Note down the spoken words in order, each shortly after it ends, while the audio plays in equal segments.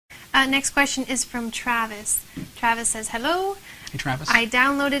Next question is from Travis. Travis says, hello. Hey, Travis. I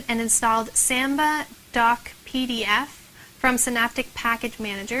downloaded and installed Samba doc PDF from Synaptic Package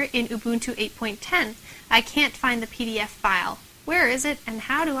Manager in Ubuntu 8.10. I can't find the PDF file. Where is it and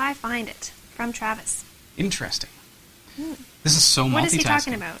how do I find it? From Travis. Interesting. This is so multitasking. What is he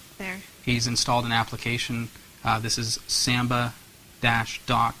talking about there? He's installed an application. This is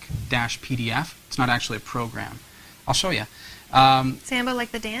Samba-doc-PDF. It's not actually a program. I'll show you. Samba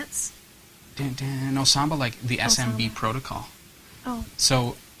like the dance? No, Samba like the SMB Samba. protocol. Oh.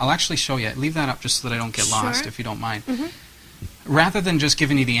 So I'll actually show you. Leave that up just so that I don't get lost, if you don't mind. Mm-hmm. Rather than just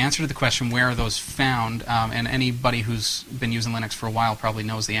giving you the answer to the question, where are those found, and anybody who's been using Linux for a while probably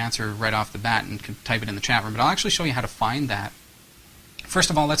knows the answer right off the bat and can type it in the chat room, but I'll actually show you how to find that. First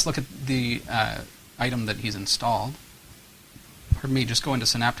of all, let's look at the item that he's installed. Pardon me, just go into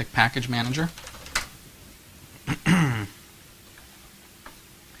Synaptic Package Manager.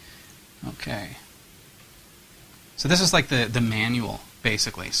 Okay. So this is like the manual,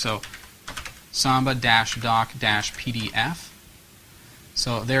 basically. So Samba-doc-PDF.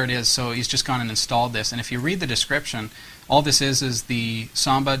 So there it is. So he's just gone and installed this. And if you read the description, all this is the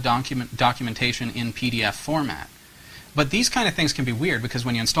Samba documentation in PDF format. But these kind of things can be weird because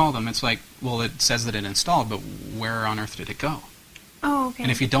when you install them, it's like, well, it says that it installed, but where on earth did it go? Oh, okay.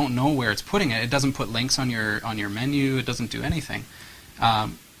 And if you don't know where it's putting it, it doesn't put links on your menu. It doesn't do anything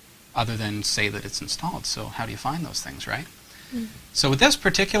other than say that it's installed. So how do you find those things, right? So with this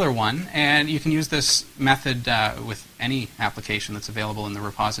particular one, and you can use this method with any application that's available in the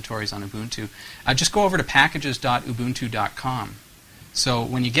repositories on Ubuntu, just go over to packages.ubuntu.com. So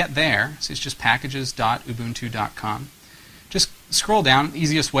when you get there, so it's just packages.ubuntu.com. Just scroll down.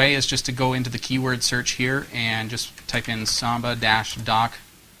 Easiest way is just to go into the keyword search here and just type in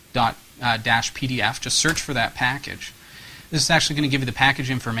samba-doc-PDF. Just search for that package. This is actually going to give you the package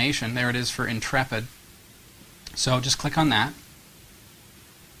information. There it is for Intrepid. So just click on that.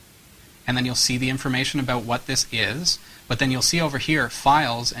 And then you'll see the information about what this is. But then you'll see over here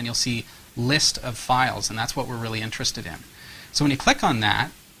files, and you'll see list of files, and that's what we're really interested in. So when you click on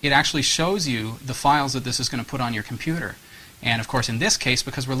that, it actually shows you the files that this is going to put on your computer. And of course, in this case,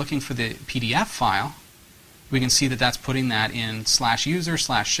 because we're looking for the PDF file, we can see that that's putting that in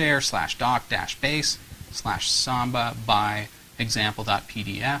 /user/share/doc-base/samba by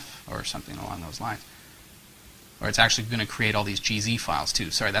example.pdf or something along those lines. Or it's actually going to create all these GZ files too.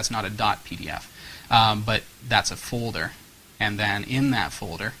 Sorry, that's not a .pdf, but that's a folder. And then in that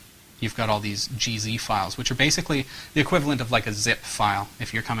folder, you've got all these GZ files, which are basically the equivalent of like a zip file.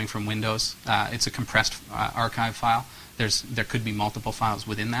 If you're coming from Windows, it's a compressed archive file. There could be multiple files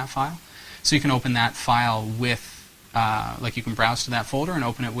within that file. So you can open that file with, like you can browse to that folder and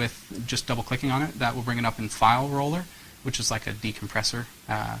open it with just double-clicking on it. That will bring it up in File Roller, which is like a decompressor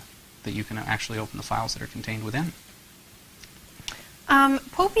that you can actually open the files that are contained within.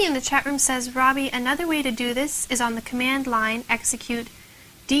 Popey in the chat room says, Robbie, another way to do this is on the command line execute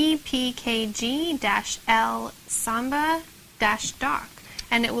dpkg-l samba-doc,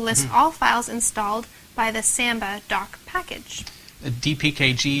 and it will list all files installed by the Samba doc package.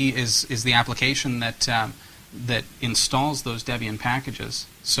 DPKG is the application that that installs those Debian packages.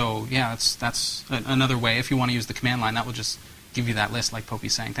 So yeah, that's another way. If you want to use the command line, that will just give you that list, like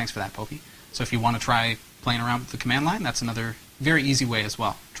Popey's saying. Thanks for that, Popey. So if you want to try playing around with the command line, that's another very easy way as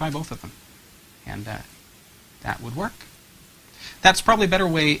well. Try both of them, and that would work. That's probably a better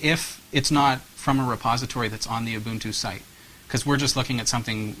way if it's not from a repository that's on the Ubuntu site, because we're just looking at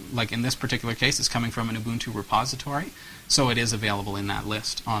something like in this particular case, it's coming from an Ubuntu repository, so it is available in that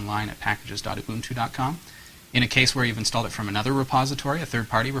list online at packages.ubuntu.com. In a case where you've installed it from another repository, a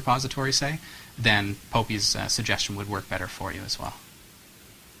third-party repository, say, then Popey's suggestion would work better for you as well.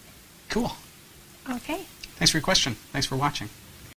 Cool. Okay. Thanks for your question. Thanks for watching.